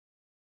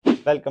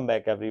Welcome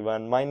back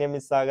everyone. My name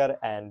is Sagar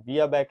and we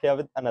are back here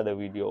with another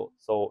video.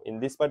 So in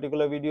this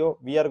particular video,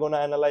 we are going to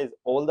analyze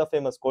all the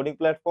famous coding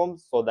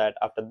platforms so that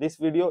after this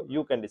video,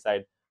 you can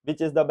decide which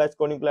is the best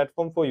coding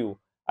platform for you.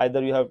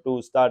 Either you have to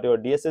start your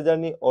DSA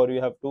journey, or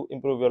you have to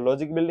improve your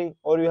logic building,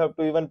 or you have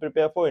to even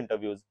prepare for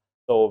interviews.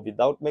 So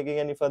without making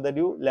any further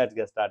ado, let's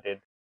get started.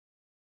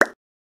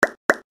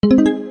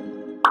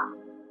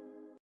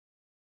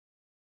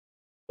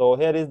 So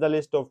here is the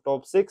list of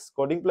top 6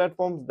 coding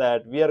platforms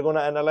that we are going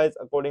to analyze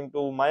according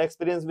to my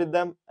experience with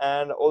them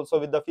and also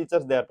with the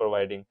features they are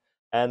providing.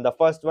 And the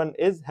first one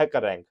is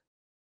HackerRank.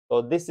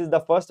 So this is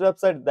the first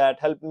website that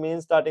helped me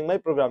in starting my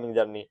programming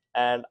journey,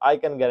 and I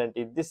can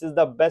guarantee this is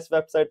the best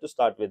website to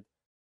start with.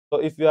 So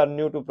if you are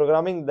new to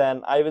programming,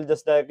 then I will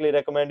just directly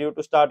recommend you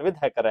to start with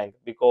HackerRank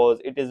because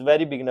it is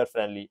very beginner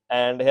friendly.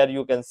 And here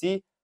you can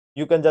see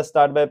you can just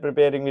start by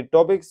preparing with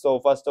topics. So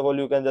first of all,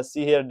 you can just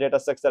see here data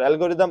structure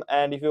algorithm,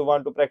 and if you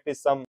want to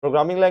practice some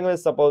programming language,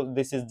 suppose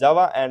this is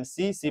Java and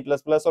C++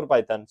 or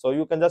Python, so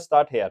you can just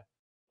start here.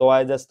 So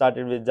I just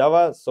started with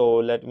Java, so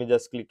let me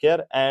just click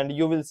here and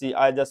you will see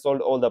I just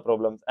solved all the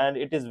problems and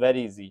it is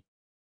very easy.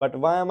 But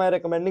why am I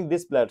recommending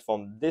this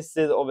platform? This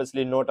is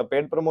obviously not a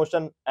paid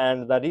promotion,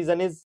 and the reason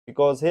is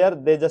because here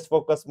they just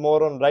focus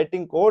more on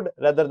writing code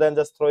rather than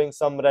just throwing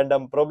some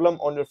random problem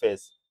on your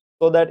face,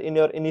 so that in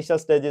your initial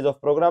stages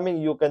of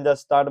programming you can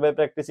just start by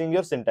practicing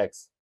your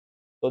syntax.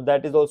 So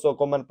that is also a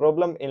common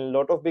problem in a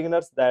lot of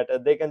beginners,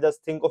 that they can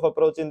just think of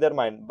approach in their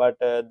mind, but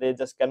they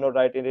just cannot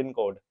write it in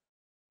code.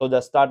 So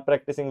just start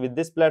practicing with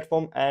this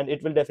platform and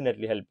it will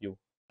definitely help you.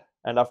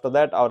 And after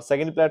that, our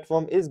second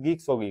platform is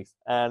GeeksForGeeks,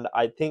 and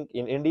I think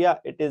in India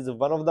it is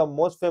one of the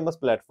most famous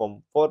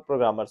platform for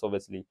programmers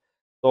obviously.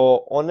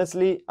 So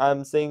honestly,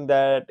 I'm saying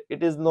that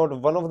it is not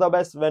one of the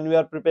best when we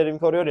are preparing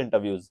for your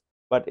interviews,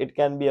 but it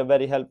can be a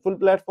very helpful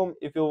platform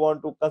if you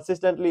want to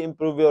consistently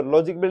improve your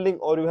logic building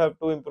or you have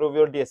to improve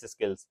your DSA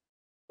skills.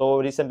 So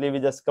recently we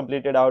just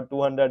completed our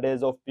 200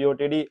 days of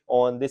POTD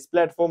on this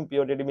platform.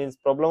 POTD means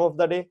problem of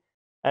the day,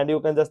 and you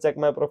can just check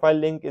my profile,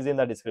 link is in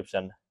the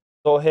description.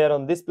 So here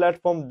on this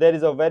platform, there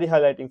is a very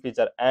highlighting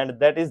feature, and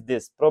that is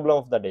this problem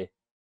of the day.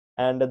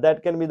 And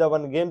that can be the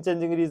one game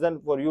changing reason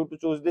for you to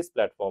choose this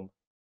platform,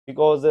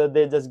 because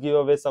they just give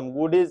away some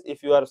goodies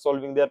if you are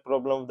solving their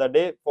problem of the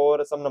day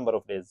for some number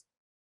of days.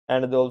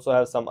 And they also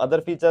have some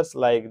other features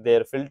like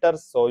their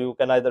filters, so you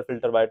can either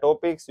filter by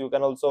topics, you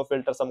can also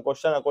filter some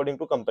question according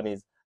to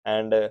companies.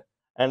 And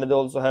they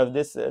also have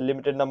this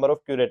limited number of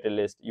curated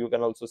list. You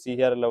can also see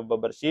here love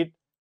bubber sheet,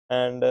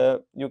 and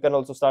you can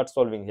also start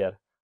solving here,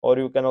 or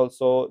you can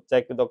also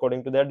check it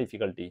according to their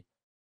difficulty.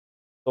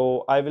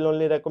 So I will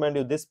only recommend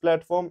you this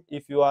platform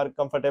if you are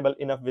comfortable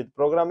enough with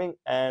programming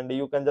and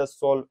you can just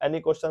solve any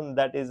question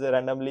that is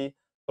randomly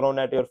thrown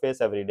at your face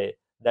every day.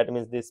 That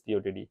means this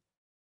POTD.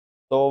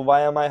 So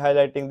why am I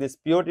highlighting this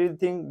POTD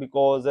thing?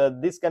 Because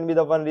this can be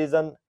the one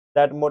reason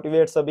that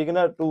motivates a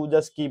beginner to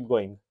just keep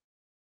going.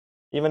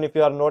 Even if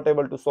you are not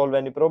able to solve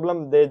any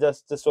problem, they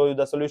just show you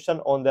the solution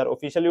on their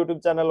official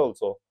YouTube channel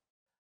also.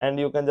 And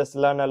you can just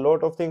learn a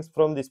lot of things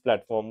from this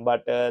platform.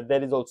 But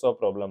there is also a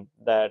problem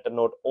that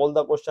not all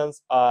the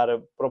questions are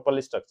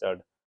properly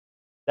structured.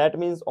 That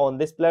means on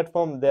this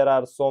platform, there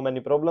are so many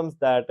problems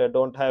that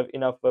don't have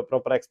enough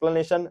proper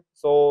explanation.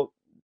 So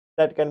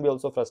that can be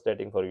also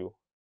frustrating for you.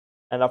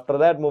 And after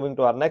that, moving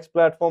to our next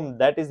platform,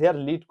 that is here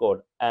LeetCode,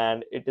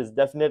 and it is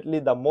definitely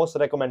the most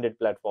recommended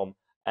platform.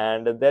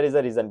 And there is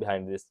a reason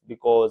behind this,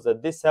 because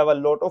this have a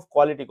lot of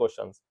quality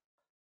questions.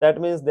 That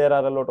means there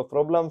are a lot of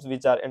problems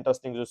which are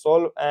interesting to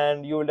solve,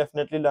 and you will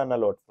definitely learn a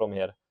lot from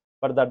here.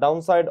 But the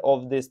downside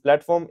of this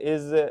platform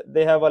is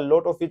they have a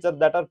lot of features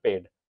that are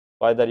paid.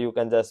 So either you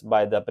can just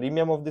buy the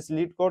premium of this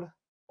LeetCode,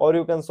 or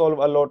you can solve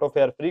a lot of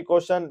your free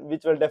question,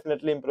 which will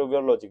definitely improve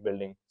your logic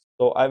building.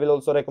 So I will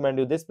also recommend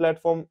you this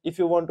platform if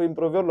you want to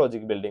improve your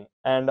logic building.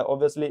 And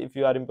obviously, if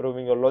you are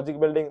improving your logic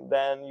building,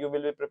 then you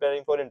will be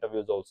preparing for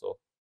interviews also.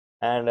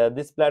 And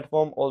this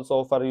platform also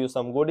offer you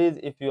some goodies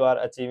if you are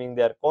achieving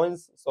their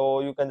coins.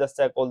 So you can just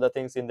check all the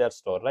things in their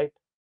store, right?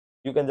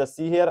 You can just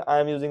see here I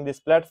am using this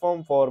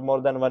platform for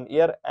more than 1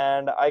 year,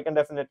 and I can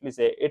definitely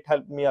say it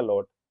helped me a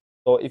lot.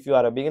 So if you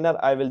are a beginner,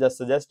 I will just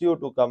suggest you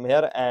to come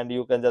here and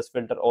you can just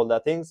filter all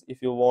the things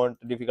if you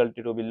want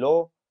difficulty to be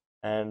low.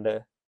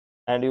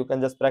 And you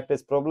can just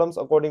practice problems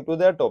according to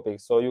their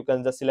topics. So you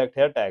can just select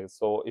here tags.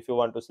 So if you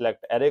want to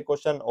select array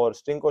question or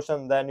string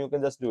question, then you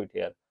can just do it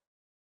here.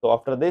 So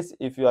after this,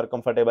 if you are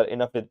comfortable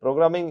enough with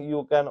programming,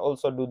 you can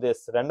also do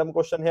this random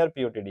question here,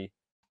 POTD.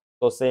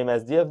 So same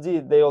as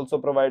GFG, they also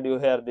provide you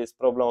here this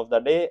problem of the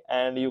day,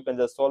 and you can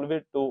just solve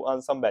it to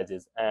earn some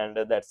badges, and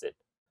that's it.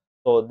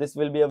 So this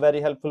will be a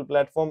very helpful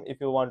platform if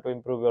you want to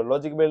improve your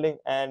logic building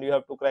and you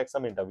have to crack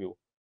some interview.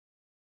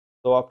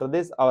 So after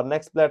this, our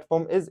next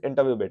platform is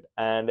InterviewBit,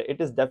 and it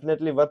is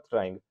definitely worth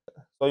trying.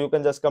 So you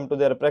can just come to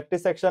their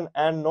practice section,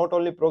 and not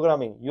only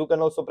programming, you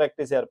can also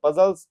practice here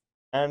puzzles.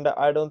 And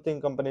I don't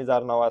think companies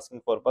are now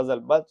asking for puzzle,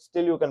 but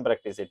still you can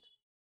practice it.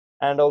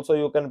 And also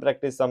you can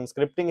practice some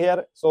scripting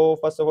here. So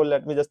first of all,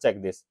 let me just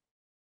check this.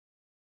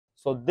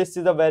 So this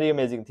is a very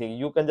amazing thing.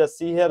 You can just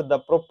see here the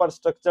proper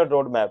structured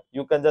roadmap.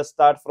 You can just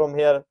start from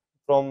here,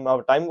 from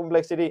our time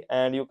complexity,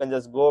 and you can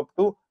just go up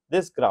to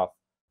this graph.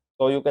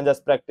 So you can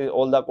just practice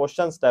all the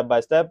questions step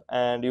by step,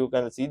 and you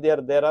can see there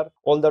are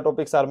all the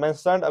topics are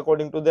mentioned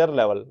according to their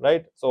level,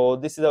 right? So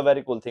this is a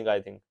very cool thing,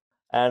 I think.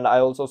 And I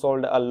also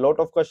solved a lot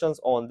of questions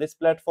on this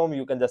platform.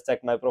 You can just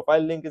check my profile,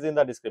 link is in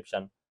the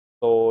description.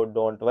 So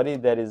don't worry,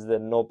 there is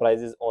no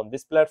prizes on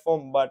this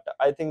platform, but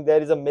I think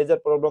there is a major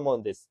problem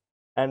on this,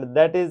 and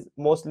that is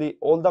mostly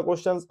all the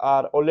questions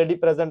are already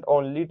present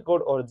on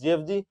LeetCode or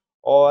GFG,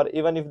 or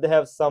even if they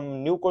have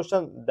some new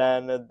question,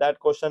 then that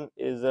question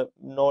is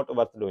not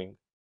worth doing,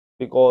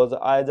 because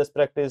I just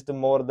practiced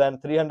more than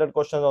 300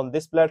 questions on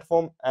this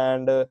platform,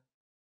 and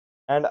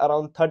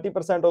around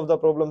 30% of the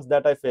problems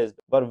that I faced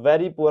were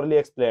very poorly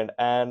explained,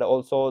 and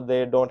also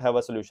they don't have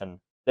a solution.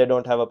 They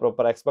don't have a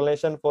proper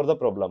explanation for the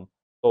problem.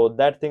 So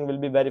that thing will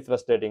be very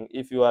frustrating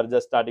if you are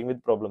just starting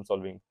with problem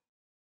solving.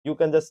 You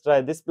can just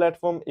try this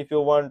platform if you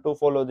want to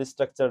follow this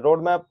structured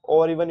roadmap,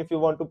 or even if you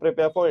want to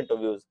prepare for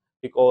interviews,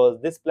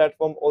 because this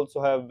platform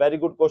also have very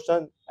good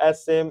questions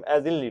as same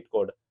as in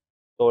LeetCode.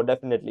 So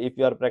definitely, if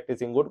you are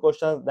practicing good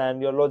questions,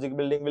 then your logic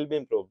building will be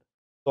improved.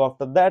 So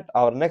after that,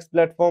 our next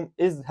platform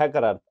is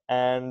HackerEarth,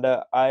 and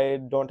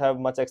I don't have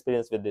much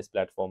experience with this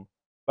platform.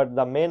 But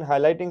the main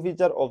highlighting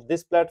feature of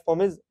this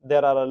platform is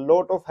there are a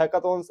lot of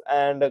hackathons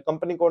and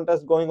company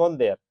contests going on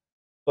there.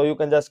 So you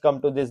can just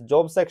come to this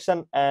job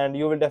section, and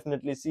you will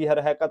definitely see here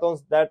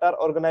hackathons that are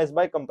organized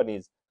by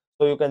companies.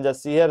 So you can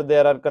just see here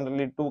there are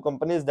currently 2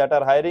 companies that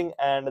are hiring,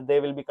 and they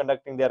will be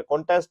conducting their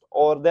contest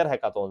or their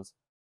hackathons.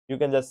 You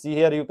can just see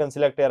here, you can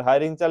select your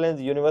hiring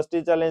challenge,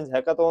 university challenge,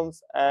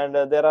 hackathons, and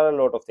there are a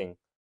lot of things.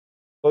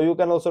 So you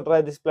can also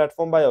try this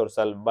platform by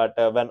yourself. But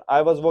when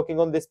I was working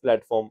on this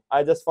platform,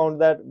 I just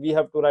found that we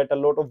have to write a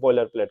lot of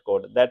boilerplate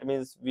code. That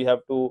means we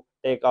have to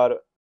take our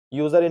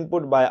user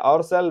input by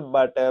ourselves.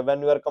 But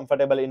when you are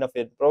comfortable enough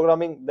with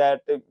programming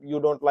that you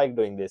don't like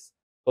doing this,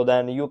 so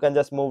then you can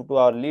just move to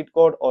our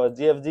LeetCode or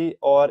GFG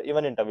or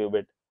even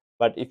InterviewBit.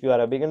 But if you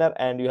are a beginner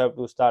and you have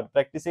to start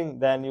practicing,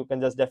 then you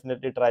can just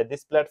definitely try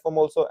this platform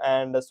also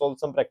and solve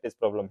some practice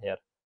problem here.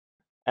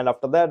 And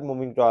after that,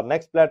 moving to our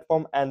next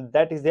platform, and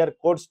that is their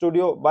Code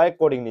Studio by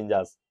Coding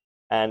Ninjas.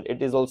 And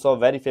it is also a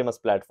very famous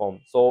platform,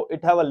 so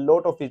it have a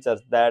lot of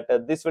features that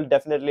this will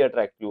definitely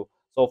attract you.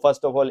 So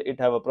first of all, it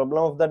have a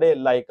problem of the day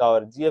like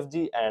our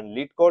GFG and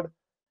LeetCode,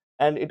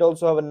 and it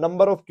also have a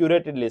number of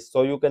curated lists.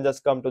 So you can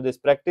just come to this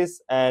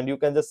practice and you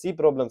can just see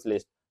problems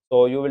list.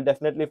 So you will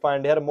definitely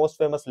find here most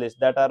famous lists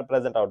that are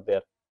present out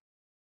there.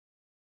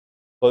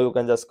 So you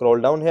can just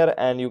scroll down here,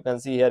 and you can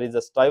see here is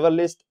a striver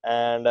list,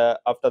 and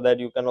after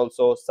that you can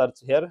also search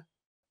here.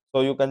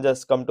 So you can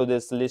just come to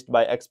this list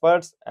by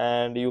experts,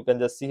 and you can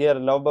just see here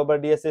Love Bubber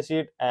DSA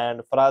sheet and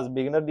Fraz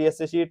beginner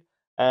DSA sheet,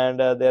 and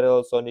there is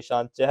also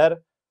Nishant Cheher.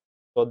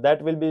 So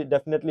that will be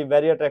definitely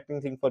very attracting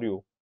thing for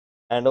you.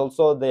 And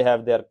also they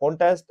have their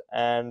contest,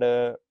 and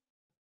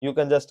you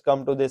can just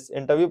come to this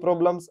interview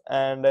problems,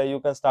 and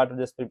you can start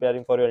just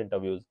preparing for your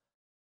interviews.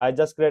 I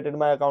just created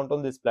my account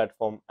on this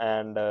platform,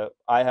 and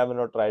I have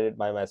not tried it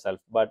by myself,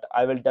 but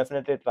I will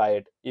definitely try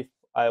it if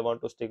I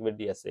want to stick with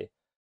DSA.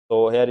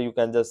 So here you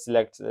can just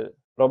select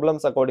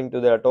problems according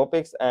to their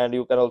topics, and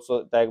you can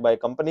also tag by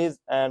companies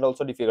and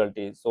also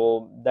difficulty.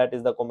 So that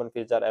is the common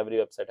feature every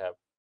website have.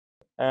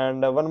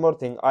 And one more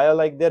thing, I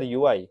like their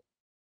UI.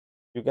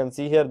 You can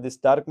see here this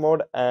dark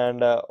mode,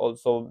 and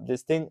also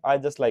this thing. I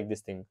just like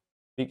this thing.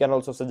 We can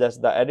also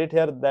suggest the edit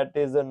here. That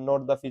is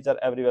not the feature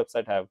every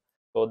website have.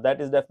 So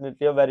that is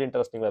definitely a very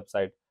interesting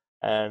website,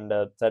 and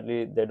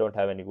sadly they don't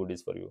have any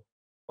goodies for you,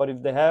 or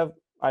if they have,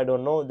 I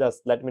don't know,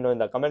 just let me know in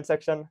the comment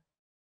section.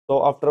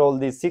 So after all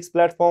these 6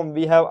 platforms,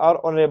 we have our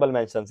honorable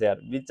mentions here,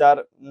 which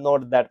are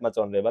not that much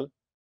honorable.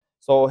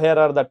 So here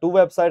are the 2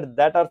 websites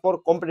that are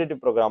for competitive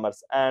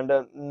programmers and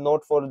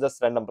not for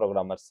just random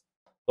programmers.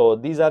 So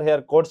these are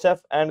here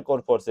CodeChef and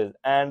CodeForces,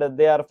 and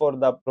they are for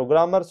the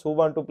programmers who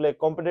want to play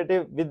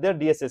competitive with their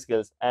DSA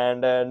skills, and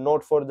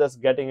not for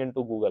just getting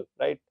into Google,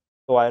 right?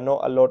 So I know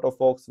a lot of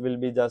folks will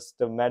be just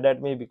mad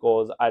at me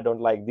because I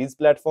don't like these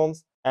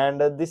platforms, and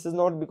this is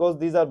not because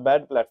these are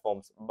bad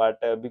platforms, but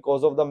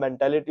because of the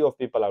mentality of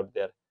people out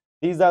there.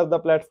 These are the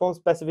platforms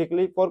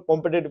specifically for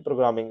competitive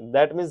programming.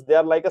 That means they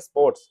are like a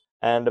sports,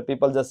 and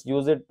people just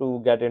use it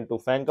to get into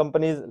fan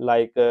companies.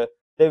 Like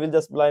they will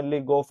just blindly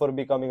go for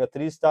becoming a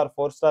 3-star,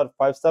 4-star,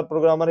 5-star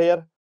programmer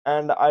here,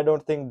 and I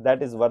don't think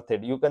that is worth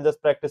it. You can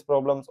just practice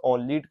problems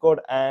on LeetCode,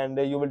 and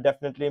you will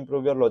definitely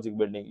improve your logic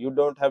building. You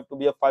don't have to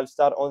be a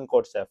 5-star on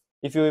CodeChef.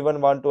 If you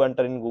even want to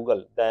enter in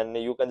Google, then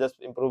you can just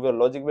improve your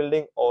logic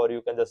building, or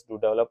you can just do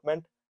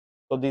development.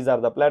 So these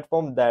are the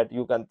platforms that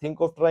you can think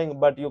of trying,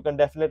 but you can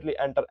definitely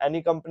enter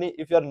any company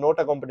if you are not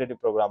a competitive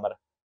programmer.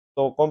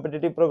 So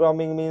competitive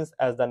programming means,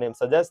 as the name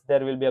suggests,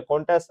 there will be a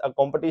contest, a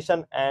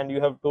competition, and you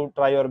have to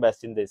try your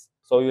best in this.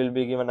 So you will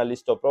be given a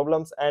list of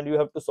problems, and you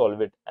have to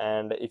solve it.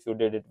 And if you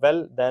did it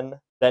well,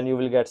 then you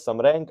will get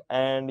some rank,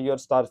 and your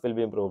stars will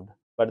be improved.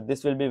 but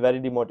this will be very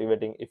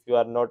demotivating if you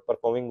are not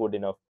performing good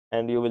enough,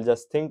 and you will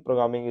just think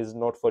programming is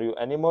not for you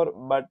anymore.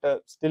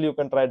 But still you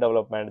can try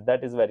development.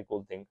 That is very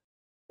cool thing.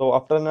 So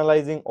after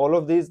analyzing all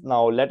of these,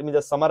 now let me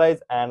just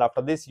summarize, and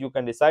after this you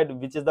can decide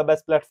which is the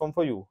best platform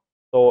for you.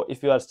 So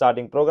if you are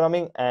starting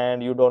programming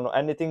and you don't know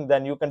anything,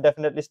 then you can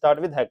definitely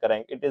start with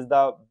HackerRank. It is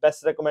the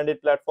best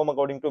recommended platform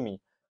according to me.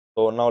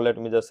 So now let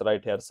me just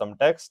write here some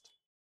text.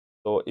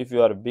 So if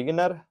you are a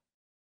beginner,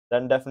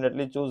 then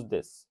definitely choose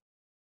this.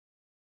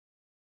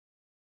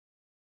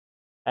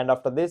 And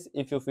after this,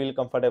 if you feel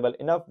comfortable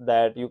enough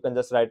that you can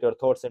just write your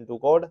thoughts into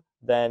code,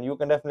 then you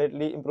can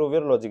definitely improve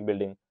your logic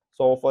building.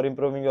 So for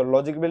improving your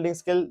logic building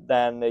skill,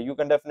 then you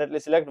can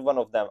definitely select one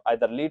of them,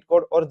 either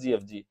LeetCode or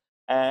GFG.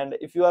 And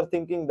if you are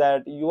thinking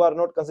that you are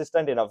not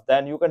consistent enough,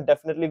 then you can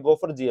definitely go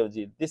for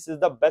GFG. This is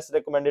the best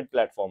recommended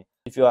platform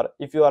if you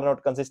are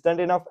not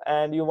consistent enough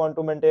and you want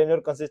to maintain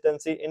your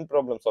consistency in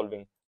problem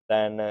solving,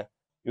 then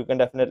you can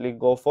definitely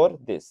go for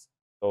this.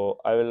 So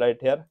I will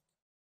write here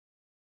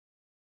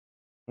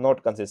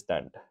not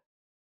consistent.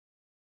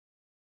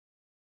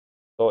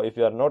 So if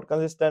you are not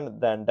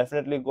consistent, then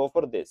definitely go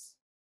for this,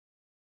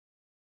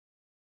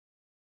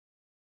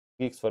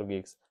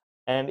 GeeksForGeeks.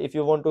 And if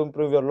you want to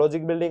improve your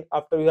logic building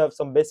after you have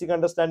some basic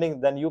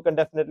understanding, then you can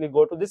definitely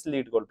go to this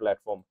LeetCode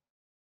platform.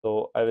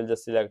 So I will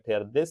just select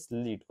here this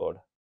LeetCode.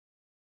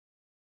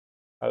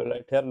 I will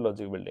write here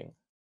logic building.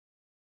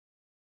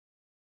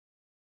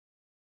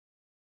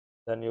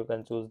 Then you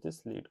can choose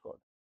this LeetCode.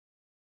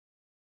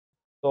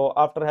 So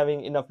after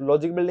having enough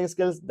logic building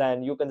skills,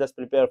 then you can just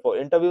prepare for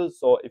interviews.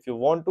 So if you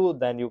want to,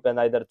 then you can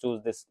either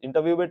choose this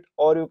InterviewBit,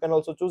 or you can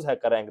also choose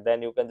HackerRank.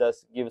 Then you can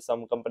just give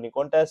some company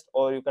contest,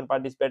 or you can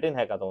participate in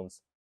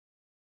hackathons.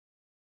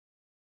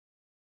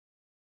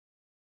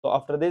 So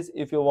after this,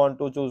 if you want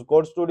to choose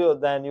Code Studio,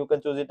 then you can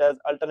choose it as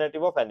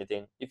alternative of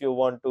anything. If you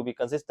want to be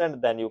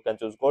consistent, then you can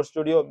choose Code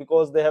Studio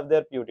because they have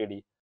their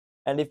PUTD.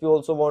 And if you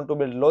also want to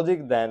build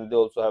logic, then they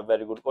also have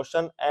very good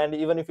question. And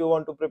even if you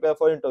want to prepare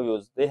for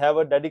interviews, they have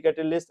a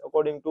dedicated list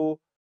according to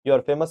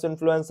your famous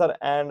influencer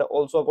and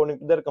also according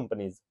to their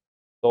companies.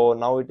 So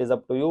now it is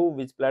up to you,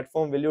 which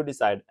platform will you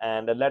decide,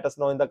 and let us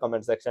know in the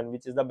comment section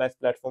which is the best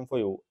platform for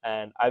you,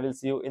 and I will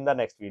see you in the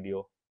next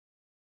video.